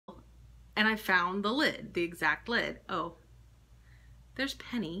and I found the lid, the exact lid. Oh, there's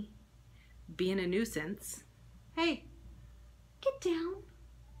Penny being a nuisance. Hey, get down.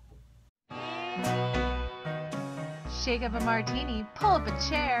 Shake up a martini, pull up a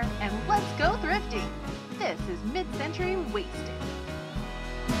chair, and let's go thrifting. This is Mid-Century Wasted.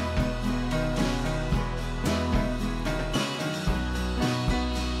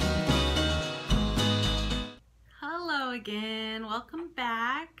 Hello again, welcome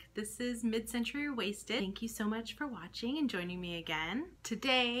back. This is Mid-Century Wasted. Thank you so much for watching and joining me again.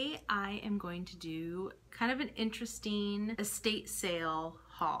 Today I am going to do kind of an interesting estate sale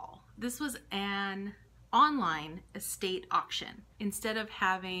haul. This was an online estate auction. Instead of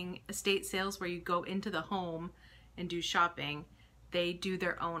having estate sales where you go into the home and do shopping, they do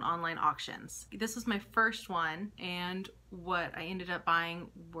their own online auctions. This was my first one, and what I ended up buying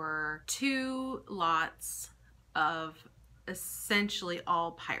were 2 lots of essentially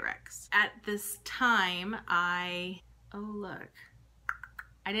all PYREX. At this time, oh look,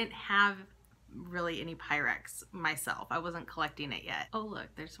 I didn't have really any PYREX myself. I wasn't collecting it yet. Oh look,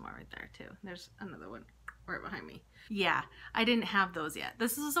 there's one right there too. There's another one right behind me. Yeah, I didn't have those yet.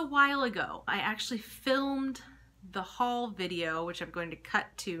 This was a while ago. I actually filmed the haul video, which I'm going to cut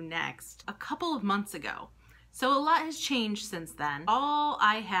to next, a couple of months ago. So a lot has changed since then. All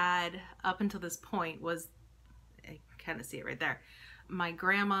I had up until this point was, I kind of see it right there, my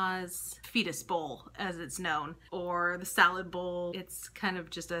grandma's fetus bowl, as it's known, or the salad bowl. It's kind of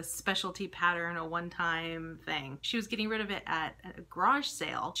just a specialty pattern, a one-time thing. She was getting rid of it at a garage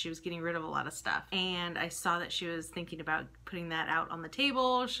sale. She was getting rid of a lot of stuff, and I saw that she was thinking about putting that out on the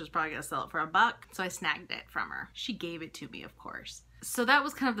table. She was probably gonna sell it for $1, so I snagged it from her. She gave it to me, of course. So that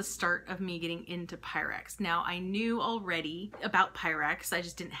was kind of the start of me getting into PYREX. Now, I knew already about PYREX, I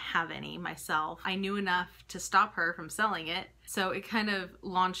just didn't have any myself. I knew enough to stop her from selling it, so it kind of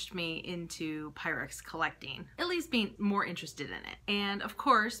launched me into PYREX collecting, at least being more interested in it. And of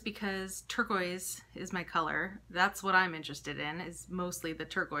course, because turquoise is my color, that's what I'm interested in, is mostly the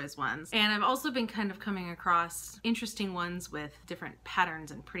turquoise ones. And I've also been kind of coming across interesting ones with different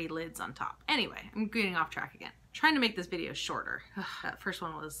patterns and pretty lids on top. Anyway, I'm getting off track again. Trying to make this video shorter. That first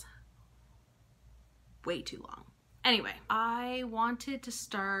one was way too long. Anyway, I wanted to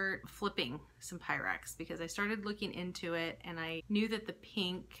start flipping some PYREX because I started looking into it, and I knew that the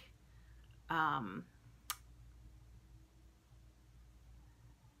pink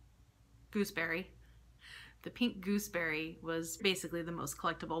gooseberry was basically the most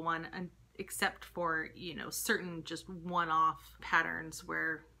collectible one, except for, you know, certain just one-off patterns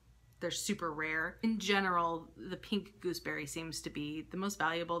where they're super rare. In general, the pink gooseberry seems to be the most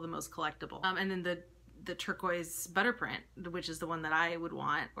valuable, the most collectible. And then the turquoise butterprint, which is the one that I would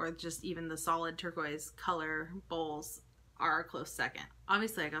want, or just even the solid turquoise color bowls, are a close second.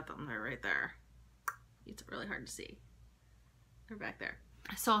 Obviously I got them there right there. It's really hard to see. They're back there.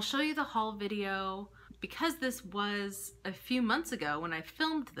 So I'll show you the haul video. Because this was a few months ago when I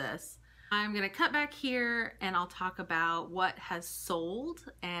filmed this, I'm gonna cut back here and I'll talk about what has sold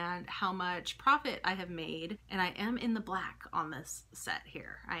and how much profit I have made. And I am in the black on this set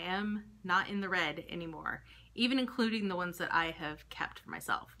here. I am not in the red anymore, even including the ones that I have kept for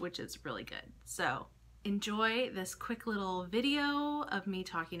myself, which is really good. So enjoy this quick little video of me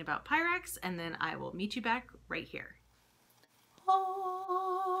talking about PYREX, and then I will meet you back right here.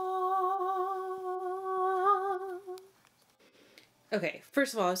 Okay,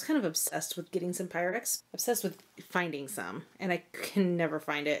 first of all, I was kind of obsessed with getting some PYREX. Obsessed with finding some, and I can never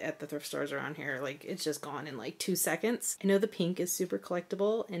find it at the thrift stores around here. Like, it's just gone in like 2 seconds. I know the pink is super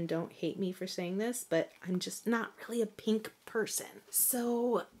collectible, and don't hate me for saying this, but I'm just not really a pink person.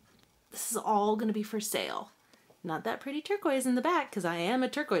 So this is all gonna be for sale. Not that pretty turquoise in the back, because I am a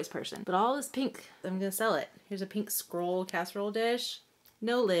turquoise person, but all this pink, I'm gonna sell it. Here's a pink scroll casserole dish.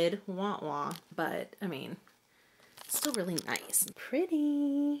 No lid, wah wah, but I mean, still really nice.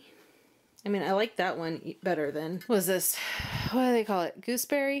 Pretty. I mean, I like that one better than, what is this? What do they call it?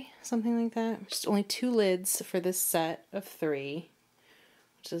 Gooseberry? Something like that. Just only 2 lids for this set of 3.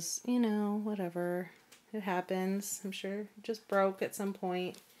 Which is, you know, whatever. It happens. I'm sure it just broke at some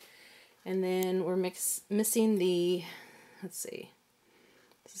point. And then we're missing the, let's see.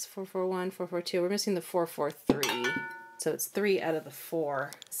 This is 441, 442. We're missing the 443. So it's 3 out of the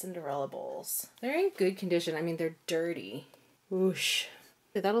 4 Cinderella bowls. They're in good condition. I mean, they're dirty. Whoosh.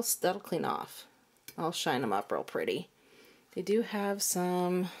 That'll clean off. I'll shine them up real pretty. They do have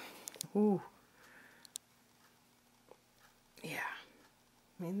some, ooh. Yeah.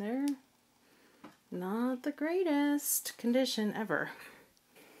 I mean, they're not the greatest condition ever.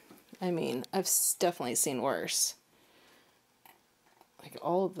 I mean, I've definitely seen worse. Like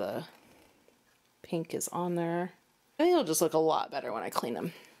all of the pink is on there. I think it'll just look a lot better when I clean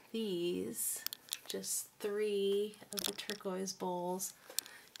them. These, just 3 of the turquoise bowls.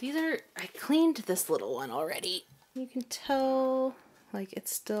 These are, I cleaned this little one already. You can tell, like,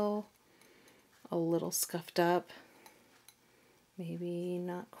 it's still a little scuffed up. Maybe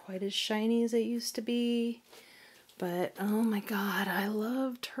not quite as shiny as it used to be. But, oh my god, I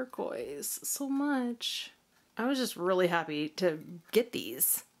love turquoise so much. I was just really happy to get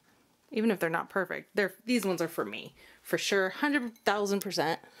these. Even if they're not perfect. These ones are for me. For sure,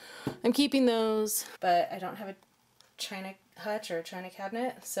 100,000%. I'm keeping those. But I don't have a china hutch or a china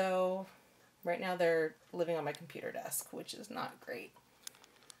cabinet. So right now they're living on my computer desk, which is not great.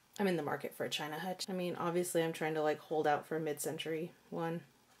 I'm in the market for a china hutch. I mean, obviously I'm trying to like hold out for a mid-century one.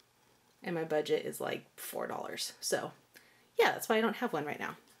 And my budget is like $4. So yeah, that's why I don't have one right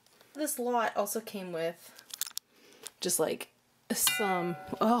now. This lot also came with just like some,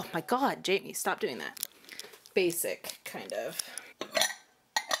 oh my god, Jamie, stop doing that. Basic kind of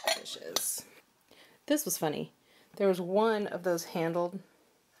dishes. This was funny. There was one of those handle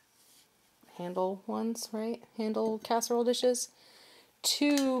ones, right? Handle casserole dishes.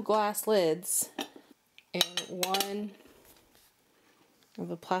 2 glass lids and 1 of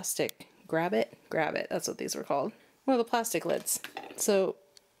the plastic grab it, that's what these were called. One of the plastic lids. So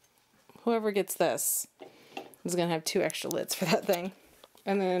whoever gets this is gonna have 2 extra lids for that thing.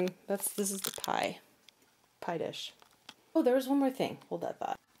 And then this is the pie dish. Oh, there was one more thing. Hold that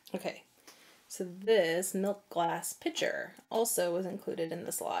thought. Okay, so this milk glass pitcher also was included in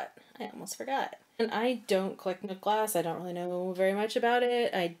this lot. I almost forgot. And I don't collect milk glass. I don't really know very much about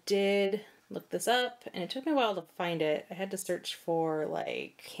it. I did look this up and it took me a while to find it. I had to search for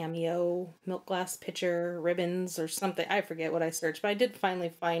like cameo milk glass pitcher ribbons or something. I forget what I searched, but I did finally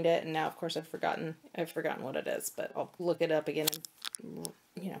find it, and now of course I've forgotten what it is, but I'll look it up again and,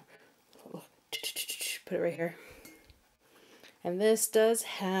 you know, put it right here. And this does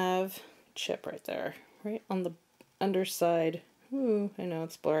have chip right there, right on the underside. Ooh, I know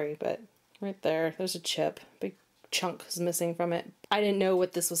it's blurry, but right there's a chip. Big chunk is missing from it. I didn't know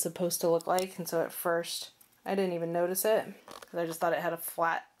what this was supposed to look like, and so at first I didn't even notice it because I just thought it had a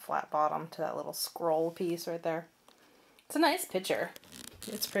flat bottom to that little scroll piece right there. It's a nice picture.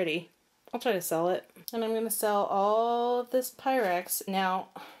 It's pretty. I'll try to sell it. And I'm going to sell all of this PYREX. Now,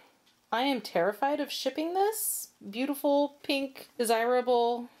 I am terrified of shipping this beautiful, pink,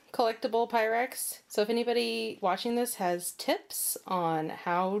 desirable, collectible PYREX. So if anybody watching this has tips on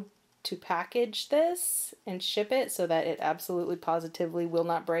how to package this and ship it so that it absolutely positively will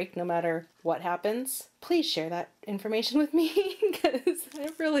not break no matter what happens, please share that information with me, because I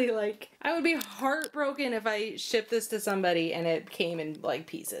really I would be heartbroken if I shipped this to somebody and it came in like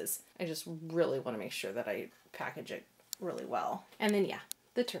pieces. I just really want to make sure that I package it really well. And then yeah,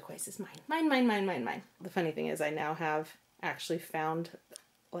 the turquoise is mine. Mine. The funny thing is I now have actually found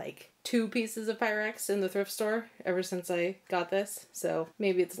like 2 pieces of PYREX in the thrift store ever since I got this. So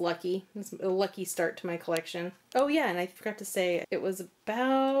maybe it's lucky. It's a lucky start to my collection. Oh yeah, and I forgot to say it was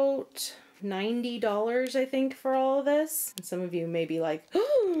about $90, I think, for all of this. And some of you may be like,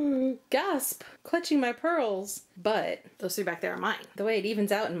 oh, gasp, clutching my pearls. But those 3 back there are mine. The way it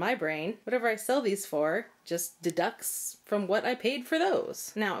evens out in my brain, whatever I sell these for just deducts from what I paid for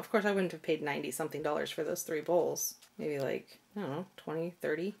those. Now, of course, I wouldn't have paid $90-something for those 3 bowls. Maybe like, I don't know, 20,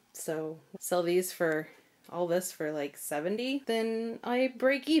 30. So sell these for all this for like 70, then I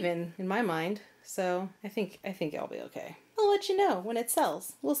break even in my mind. So I think I'll be okay. I'll let you know when it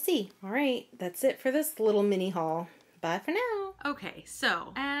sells. We'll see. All right, that's it for this little mini haul. Bye for now. Okay,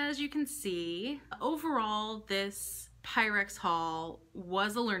 so as you can see, overall this PYREX haul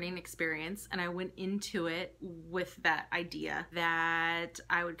was a learning experience, and I went into it with that idea that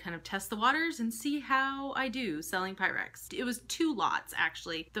I would kind of test the waters and see how I do selling PYREX. It was 2 lots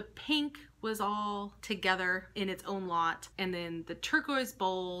actually. The pink was all together in its own lot, and then the turquoise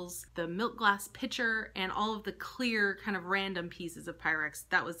bowls, the milk glass pitcher, and all of the clear kind of random pieces of PYREX,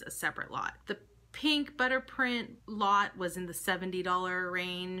 that was a separate lot. The pink butter print lot was in the $70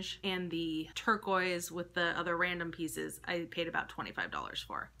 range, and the turquoise with the other random pieces I paid about $25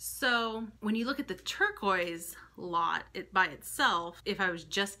 for. So when you look at the turquoise lot by itself, if I was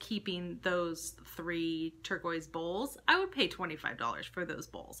just keeping those 3 turquoise bowls, I would pay $25 for those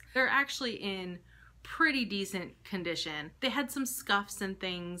bowls. They're actually in pretty decent condition. They had some scuffs and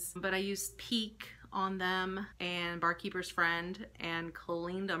things, but I used Peak on them and Barkeeper's Friend and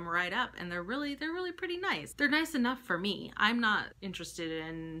cleaned them right up, and they're really pretty nice. They're nice enough for me. I'm not interested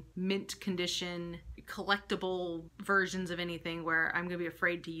in mint condition collectible versions of anything where I'm gonna be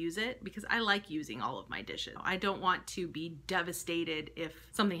afraid to use it, because I like using all of my dishes. I don't want to be devastated if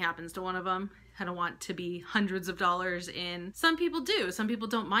something happens to one of them. I don't want to be hundreds of dollars in. Some people do. Some people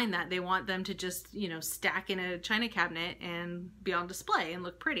don't mind that. They want them to just, you know, stack in a china cabinet and be on display and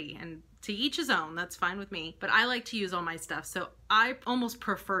look pretty. And to each his own, that's fine with me. But I like to use all my stuff. So I almost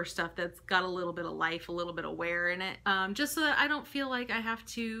prefer stuff that's got a little bit of life, a little bit of wear in it, just so that I don't feel like I have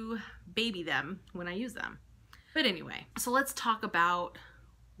to baby them when I use them. But anyway, so let's talk about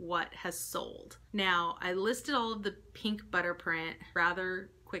what has sold. Now, I listed all of the pink butter print rather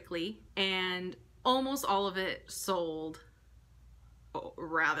quickly, and almost all of it sold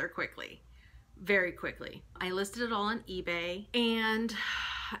rather quickly, very quickly. I listed it all on eBay, and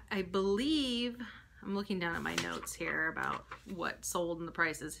I believe, I'm looking down at my notes here about what sold and the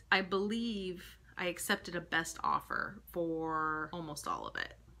prices. I believe I accepted a best offer for almost all of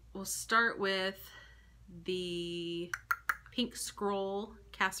it. We'll start with the pink scroll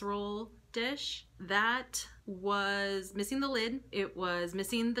casserole dish. That was missing the lid. It was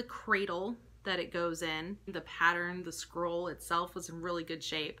missing the cradle that it goes in. The pattern, the scroll itself was in really good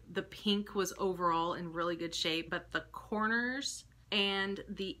shape. The pink was overall in really good shape, but the corners and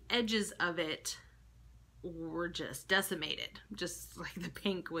the edges of it were just decimated. Just like the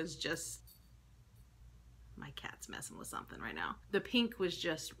pink was just, my cat's messing with something right now. The pink was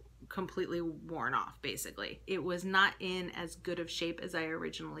just completely worn off, basically. It was not in as good of shape as I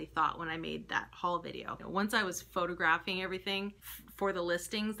originally thought when I made that haul video. Once I was photographing everything for the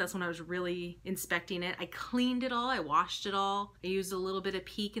listings, that's when I was really inspecting it. I cleaned it all, I washed it all. I used a little bit of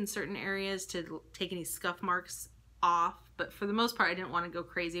Peek in certain areas to take any scuff marks off, but for the most part I didn't want to go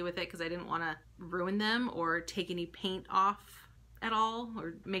crazy with it because I didn't want to ruin them or take any paint off at all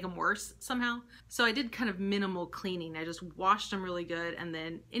or make them worse somehow. So I did kind of minimal cleaning. I just washed them really good, and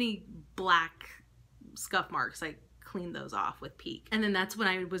then any black scuff marks, I cleaned those off with Peek. And then that's when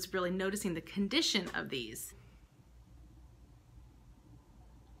I was really noticing the condition of these.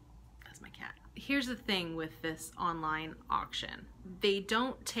 That's my cat. Here's the thing with this online auction. They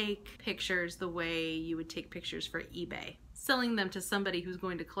don't take pictures the way you would take pictures for eBay. Selling them to somebody who's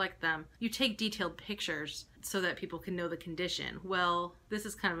going to collect them, you take detailed pictures so that people can know the condition. Well, this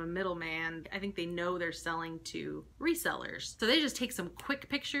is kind of a middleman. I think they know they're selling to resellers. So they just take some quick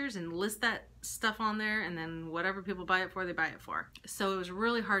pictures and list that stuff on there, and then whatever people buy it for, they buy it for. So it was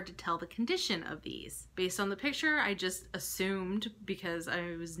really hard to tell the condition of these. Based on the picture, I just assumed, because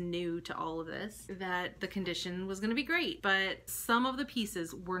I was new to all of this, that the condition was gonna be great. But some of the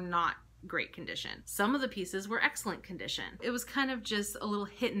pieces were not great condition. Some of the pieces were excellent condition. It was kind of just a little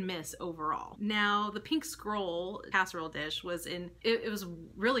hit and miss overall. Now, the pink scroll casserole dish was in, it was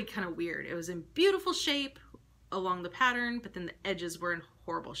really kind of weird. It was in beautiful shape along the pattern, but then the edges were in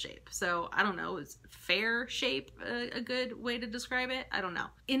horrible shape. So I don't know, is fair shape a good way to describe it? I don't know.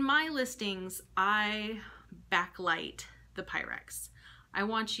 In my listings, I backlight the PYREX. I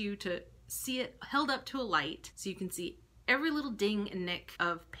want you to see it held up to a light so you can see every little ding and nick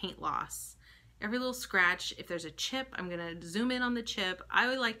of paint loss, every little scratch. If there's a chip, I'm gonna zoom in on the chip. I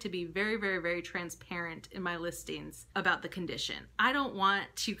would like to be very, very, very transparent in my listings about the condition. I don't want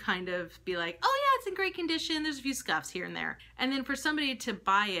to kind of be like, oh yeah, it's in great condition, there's a few scuffs here and there. And then for somebody to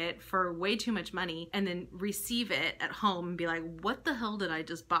buy it for way too much money and then receive it at home and be like, what the hell did I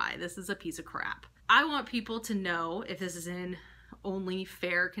just buy? This is a piece of crap. I want people to know if this is in only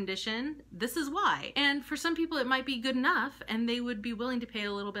fair condition, this is why. And for some people it might be good enough and they would be willing to pay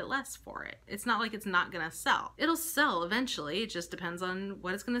a little bit less for it. It's not like it's not gonna sell. It'll sell eventually, it just depends on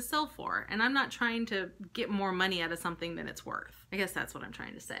what it's gonna sell for. And I'm not trying to get more money out of something than it's worth. I guess that's what I'm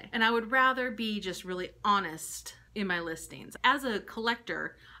trying to say. And I would rather be just really honest in my listings. As a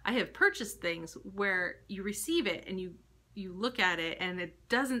collector, I have purchased things where you receive it and you look at it and it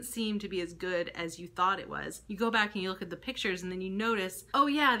doesn't seem to be as good as you thought it was. You go back and you look at the pictures and then you notice, oh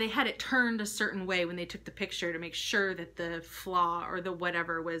yeah, they had it turned a certain way when they took the picture to make sure that the flaw or the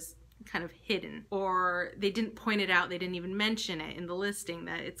whatever was kind of hidden, or they didn't point it out, they didn't even mention it in the listing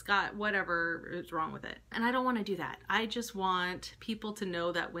that it's got whatever is wrong with it. And I don't want to do that. I just want people to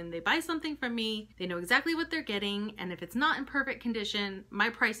know that when they buy something from me, they know exactly what they're getting, and if it's not in perfect condition, my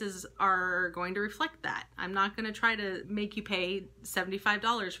prices are going to reflect that. I'm not going to try to make you pay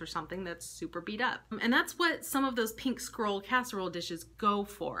 $75 for something that's super beat up. And that's what some of those pink scroll casserole dishes go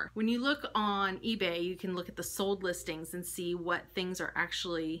for. When you look on eBay, you can look at the sold listings and see what things are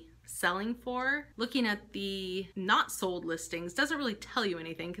actually selling for. Looking at the not sold listings doesn't really tell you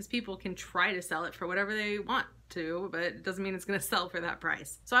anything because people can try to sell it for whatever they want to, but it doesn't mean it's going to sell for that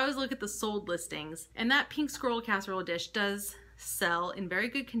price. So I always look at the sold listings, and that pink scroll casserole dish does sell in very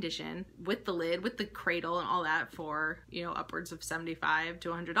good condition with the lid, with the cradle and all that for, you know, upwards of $75 to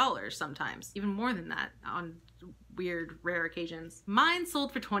 $100 sometimes, even more than that on weird rare occasions. Mine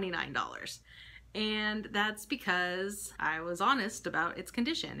sold for $29. And that's because I was honest about its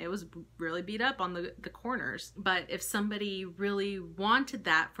condition. It was really beat up on the corners. But if somebody really wanted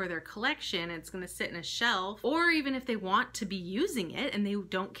that for their collection, it's going to sit in a shelf, or even if they want to be using it and they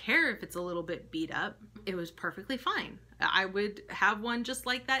don't care if it's a little bit beat up, it was perfectly fine. I would have one just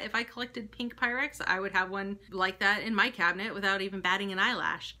like that. If I collected pink PYREX, I would have one like that in my cabinet without even batting an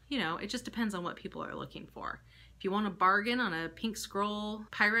eyelash. You know, it just depends on what people are looking for. If you want a bargain on a pink scroll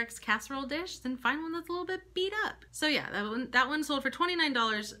PYREX casserole dish, then find one that's a little bit beat up. So yeah, that one sold for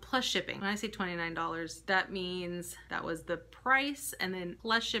 $29 plus shipping. When I say $29, that means that was the price and then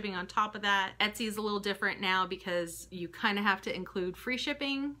plus shipping on top of that. Etsy is a little different now because you kind of have to include free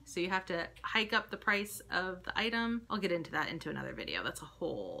shipping. So you have to hike up the price of the item. I'll get into that into another video. That's a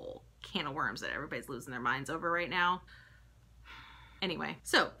whole can of worms that everybody's losing their minds over right now. Anyway,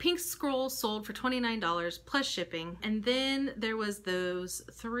 so pink scroll sold for $29 plus shipping. And then there was those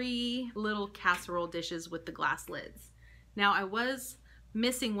 3 little casserole dishes with the glass lids. Now I was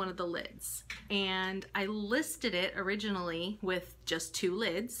missing one of the lids and I listed it originally with just 2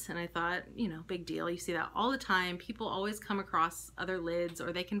 lids. And I thought, you know, big deal. You see that all the time. People always come across other lids,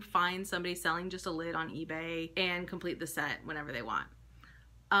 or they can find somebody selling just a lid on eBay and complete the set whenever they want.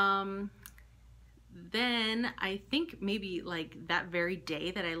 Then I think maybe like that very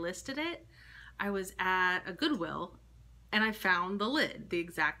day that I listed it, I was at a Goodwill and I found the lid, the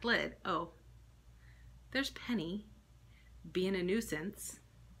exact lid. Oh, there's Penny being a nuisance.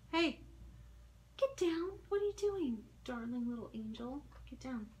 Hey, get down. What are you doing, darling little angel? Get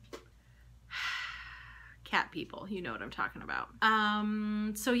down. Cat people, you know what I'm talking about.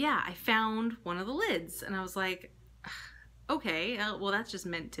 So yeah, I found one of the lids and I was like, okay, well that's just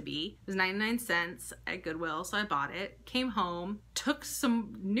meant to be. It was 99 cents at Goodwill, so I bought it, came home, took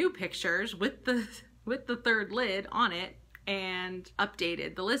some new pictures with the 3rd lid on it, and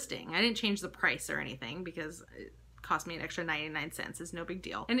updated the listing. I didn't change the price or anything because it cost me an extra 99 cents. It's no big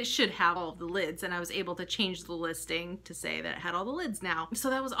deal. And it should have all of the lids, and I was able to change the listing to say that it had all the lids now. So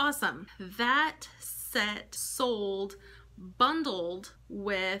that was awesome. That set sold bundled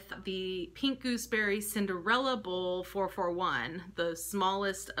with the Pink Gooseberry Cinderella Bowl 441, the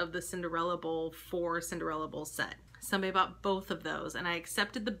smallest of the Cinderella Bowl 4 Cinderella Bowl set. Somebody bought both of those and I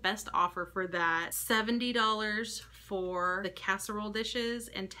accepted the best offer for that. $70 for the casserole dishes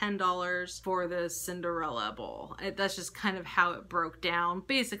and $10 for the Cinderella bowl. That's just kind of how it broke down.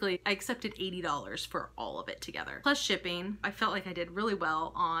 Basically, I accepted $80 for all of it together. Plus shipping. I felt like I did really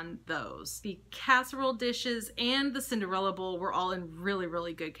well on those. The casserole dishes and the Cinderella bowl were all in really,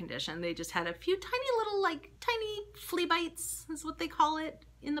 really good condition. They just had a few tiny little, like, tiny flea bites is what they call it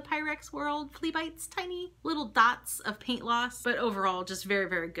in the PYREX world. Flea bites, tiny little dots of paint loss, but overall just very,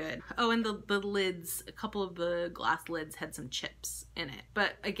 very good. Oh, and the lids, a couple of the glass lids had some chips in it.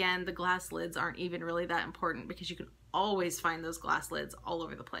 But again, the glass lids aren't even really that important because you can always find those glass lids all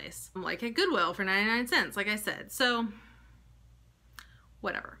over the place. Like at Goodwill for 99 cents, like I said. So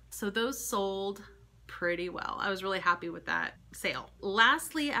whatever. So those sold pretty well. I was really happy with that sale.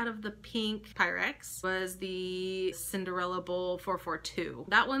 Lastly, out of the pink PYREX was the Cinderella Bowl 442.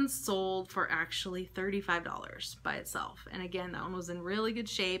 That one sold for actually $35 by itself. And again, that one was in really good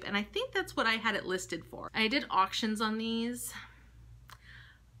shape. And I think that's what I had it listed for. I did auctions on these.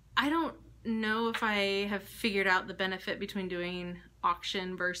 I don't know if I have figured out the benefit between doing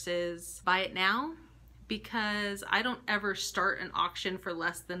auction versus buy it now, because I don't ever start an auction for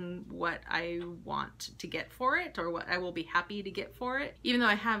less than what I want to get for it or what I will be happy to get for it. Even though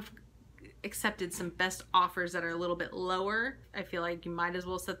I have accepted some best offers that are a little bit lower, I feel like you might as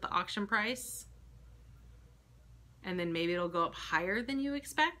well set the auction price and then maybe it'll go up higher than you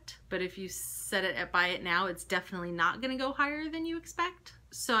expect. But if you set it at buy it now, it's definitely not gonna go higher than you expect.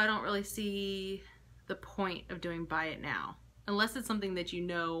 So I don't really see the point of doing buy it now, unless it's something that you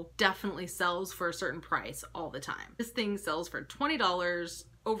know definitely sells for a certain price all the time. This thing sells for $20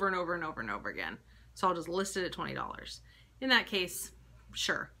 over and over and over and over again. So I'll just list it at $20. In that case,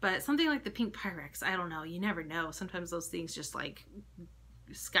 sure. But something like the pink PYREX, I don't know, you never know. Sometimes those things just like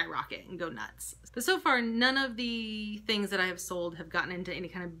skyrocket and go nuts. But so far, none of the things that I have sold have gotten into any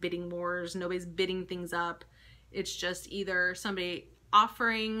kind of bidding wars. Nobody's bidding things up. It's just either somebody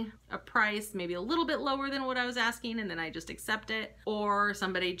offering a price maybe a little bit lower than what I was asking and then I just accept it, or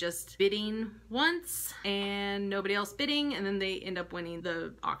somebody just bidding once and nobody else bidding and then they end up winning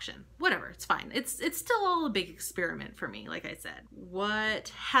the auction. Whatever, it's fine. It's still all a big experiment for me, like I said. What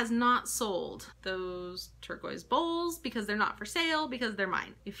has not sold? Those turquoise bowls, because they're not for sale, because they're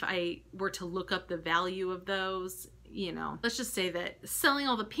mine. If I were to look up the value of those, you know, let's just say that selling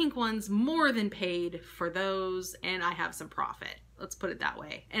all the pink ones more than paid for those and I have some profit. Let's put it that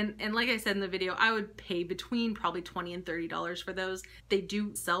way. And like I said in the video, I would pay between probably $20 and $30 for those. They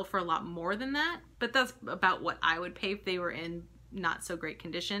do sell for a lot more than that, but that's about what I would pay if they were in not so great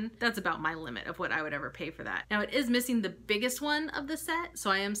condition. That's about my limit of what I would ever pay for that. Now it is missing the biggest one of the set, so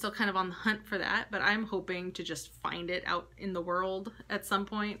I am still kind of on the hunt for that, but I'm hoping to just find it out in the world at some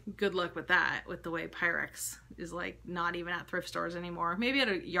point. Good luck with that, with the way PYREX is like not even at thrift stores anymore. Maybe at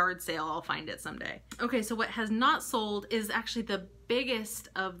a yard sale I'll find it someday. Okay, so what has not sold is actually the biggest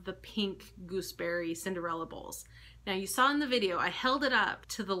of the pink gooseberry Cinderella bowls. Now you saw in the video, I held it up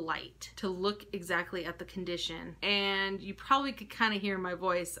to the light to look exactly at the condition, and you probably could kind of hear my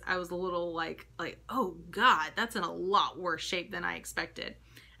voice. I was a little like, oh God, that's in a lot worse shape than I expected.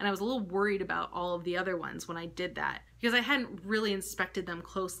 And I was a little worried about all of the other ones when I did that, because I hadn't really inspected them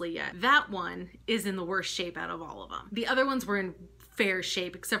closely yet. That one is in the worst shape out of all of them. The other ones were in fair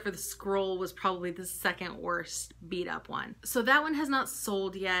shape, except for the scroll was probably the second worst beat up one. So that one has not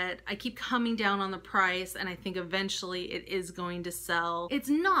sold yet. I keep coming down on the price, and I think eventually it is going to sell. It's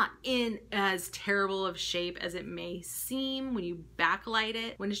not in as terrible of shape as it may seem when you backlight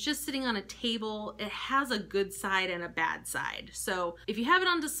it. When it's just sitting on a table, it has a good side and a bad side. So if you have it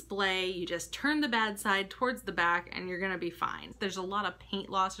on display, you just turn the bad side towards the back and you're gonna be fine. There's a lot of paint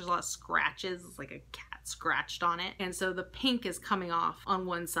loss, there's a lot of scratches. It's like a cat scratched on it, and so the pink is coming off on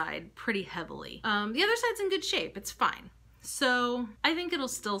one side pretty heavily. The other side's in good shape, it's fine. So I think it'll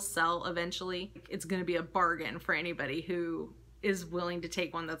still sell eventually. It's gonna be a bargain for anybody who is willing to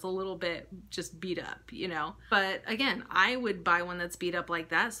take one that's a little bit just beat up, you know? But again, I would buy one that's beat up like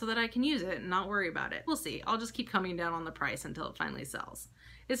that so that I can use it and not worry about it. We'll see. I'll just keep coming down on the price until it finally sells.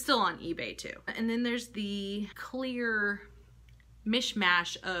 It's still on eBay too. And then there's the clear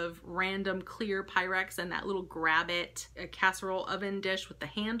mishmash of random clear PYREX and that little grab it, a casserole oven dish with the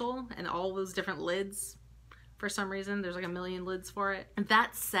handle and all those different lids. For some reason, there's like a million lids for it. And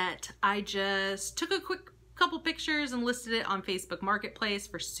that set, I just took a quick couple pictures and listed it on Facebook Marketplace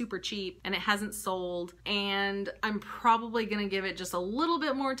for super cheap, and it hasn't sold, and I'm probably gonna give it just a little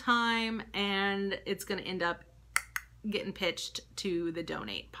bit more time, and it's gonna end up getting pitched to the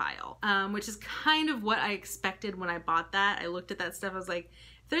donate pile, which is kind of what I expected when I bought that. I looked at that stuff, I was like,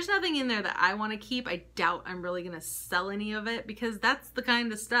 if there's nothing in there that I want to keep, I doubt I'm really gonna sell any of it, because that's the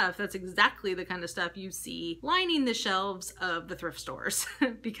kind of stuff, that's exactly the kind of stuff you see lining the shelves of the thrift stores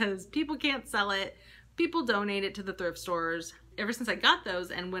because people can't sell it, people donate it to the thrift stores. Ever since I got those,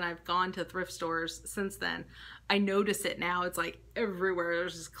 and when I've gone to thrift stores since then, I notice it now. It's like everywhere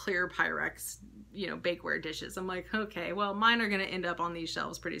there's this clear PYREX, you know, bakeware dishes. I'm like, okay, well, mine are gonna end up on these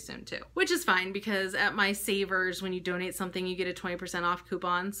shelves pretty soon too. Which is fine, because at my Savers, when you donate something, you get a 20% off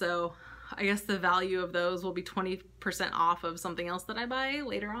coupon. So I guess the value of those will be 20% off of something else that I buy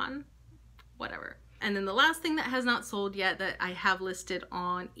later on. Whatever. And then the last thing that has not sold yet that I have listed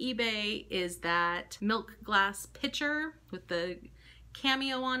on eBay is that milk glass pitcher with the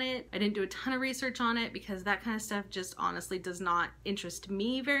cameo on it. I didn't do a ton of research on it because that kind of stuff just honestly does not interest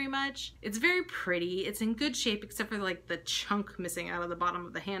me very much. It's very pretty. It's in good shape except for like the chunk missing out of the bottom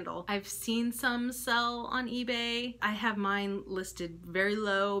of the handle. I've seen some sell on eBay. I have mine listed very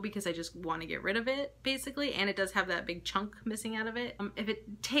low because I just want to get rid of it basically, and it does have that big chunk missing out of it. If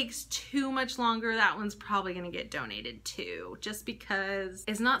it takes too much longer, that one's probably gonna get donated too, just because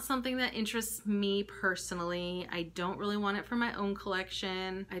it's not something that interests me personally. I don't really want it for my own collection.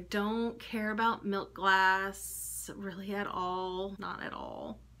 I don't care about milk glass really at all, not at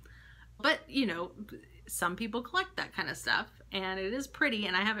all. But you know, some people collect that kind of stuff, and it is pretty,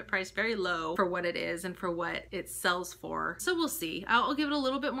 and I have it priced very low for what it is and for what it sells for. So we'll see. I'll give it a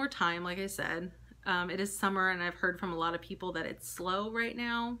little bit more time, like I said. It is summer, and I've heard from a lot of people that it's slow right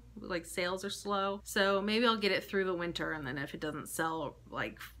now, like sales are slow. So maybe I'll get it through the winter, and then if it doesn't sell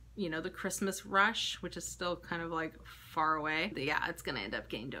like, you know, the Christmas rush, which is still kind of like far away, but yeah, it's gonna end up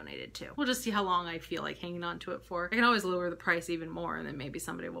getting donated too. We'll just see how long I feel like hanging on to it for. I can always lower the price even more, and then maybe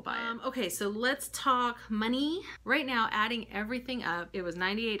somebody will buy it. Okay, so let's talk money. Right now, adding everything up, it was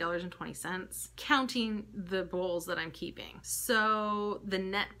 $98.20, counting the bowls that I'm keeping. So the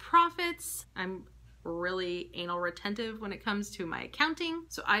net profits, I'm really anal retentive when it comes to my accounting.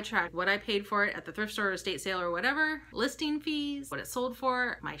 So I track what I paid for it at the thrift store or estate sale or whatever, listing fees, what it sold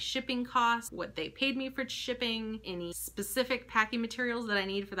for, my shipping costs, what they paid me for shipping, any specific packing materials that I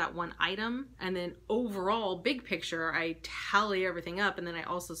need for that one item, and then overall big picture, I tally everything up, and then I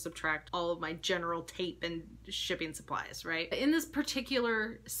also subtract all of my general tape and shipping supplies, right? In this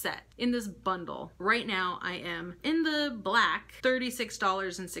particular set, in this bundle, right now I am in the black,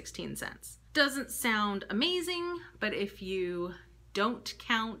 $36.16. Doesn't sound amazing, but if you don't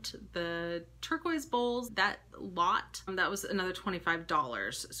count the turquoise bowls, that lot, that was another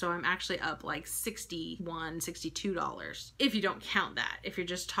 $25. So I'm actually up like $61, $62 if you don't count that, if you're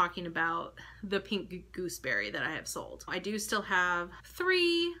just talking about the pink gooseberry that I have sold. I do still have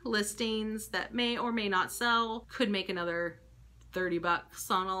 3 listings that may or may not sell. Could make another 30 bucks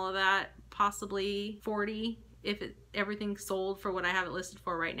on all of that, possibly 40 if everything's sold for what I have it listed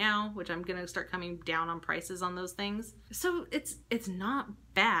for right now, which I'm gonna start coming down on prices on those things. So it's not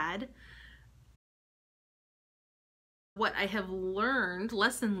bad. What I have learned,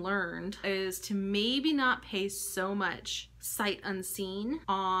 lesson learned, is to maybe not pay so much sight unseen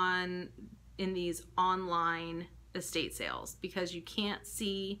in these online estate sales, because you can't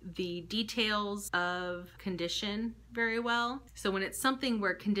see the details of condition very well. So when it's something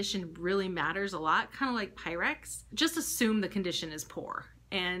where condition really matters a lot, kind of like PYREX, just assume the condition is poor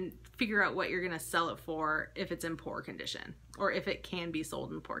and figure out what you're gonna sell it for if it's in poor condition, or if it can be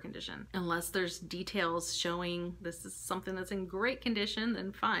sold in poor condition. Unless there's details showing this is something that's in great condition,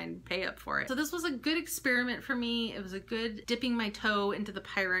 then fine, pay up for it. So this was a good experiment for me. It was a good dipping my toe into the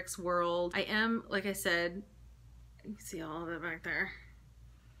PYREX world. I am, like I said, you can see all of it back there,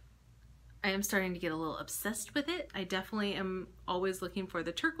 I am starting to get a little obsessed with it. I definitely am always looking for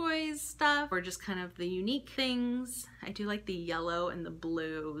the turquoise stuff or just kind of the unique things. I do like the yellow and the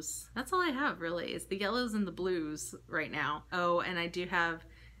blues. That's all I have really, is the yellows and the blues right now. Oh, and I do have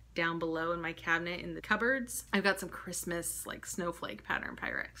down below in my cabinet in the cupboards, I've got some Christmas like snowflake pattern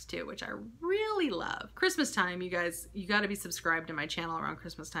PYREX too, which I really love. Christmas time, you guys, you gotta be subscribed to my channel around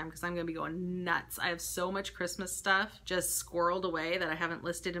Christmas time because I'm gonna be going nuts. I have so much Christmas stuff just squirreled away that I haven't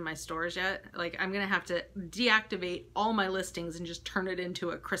listed in my stores yet. Like, I'm gonna have to deactivate all my listings and just turn it into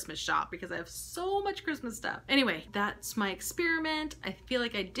a Christmas shop because I have so much Christmas stuff. Anyway, that's my experiment. I feel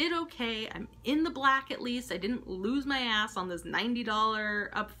like I did okay. I'm in the black at least. I didn't lose my ass on this $90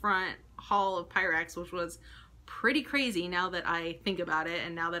 upfront haul of PYREX, which was pretty crazy now that I think about it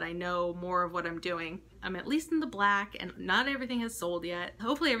and now that I know more of what I'm doing. I'm at least in the black and not everything has sold yet.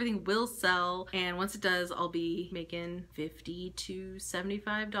 Hopefully everything will sell, and once it does, I'll be making $50 to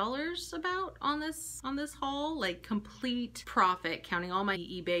 $75 about on this haul, like complete profit, counting all my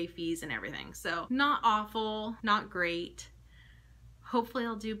eBay fees and everything. So not awful, not great. Hopefully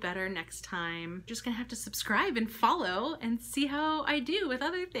I'll do better next time. Just gonna have to subscribe and follow and see how I do with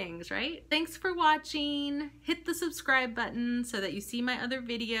other things, right? Thanks for watching. Hit the subscribe button so that you see my other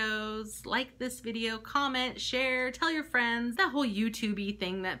videos. Like this video, comment, share, tell your friends, that whole YouTube-y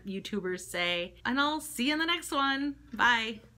thing that YouTubers say. And I'll see you in the next one. Bye.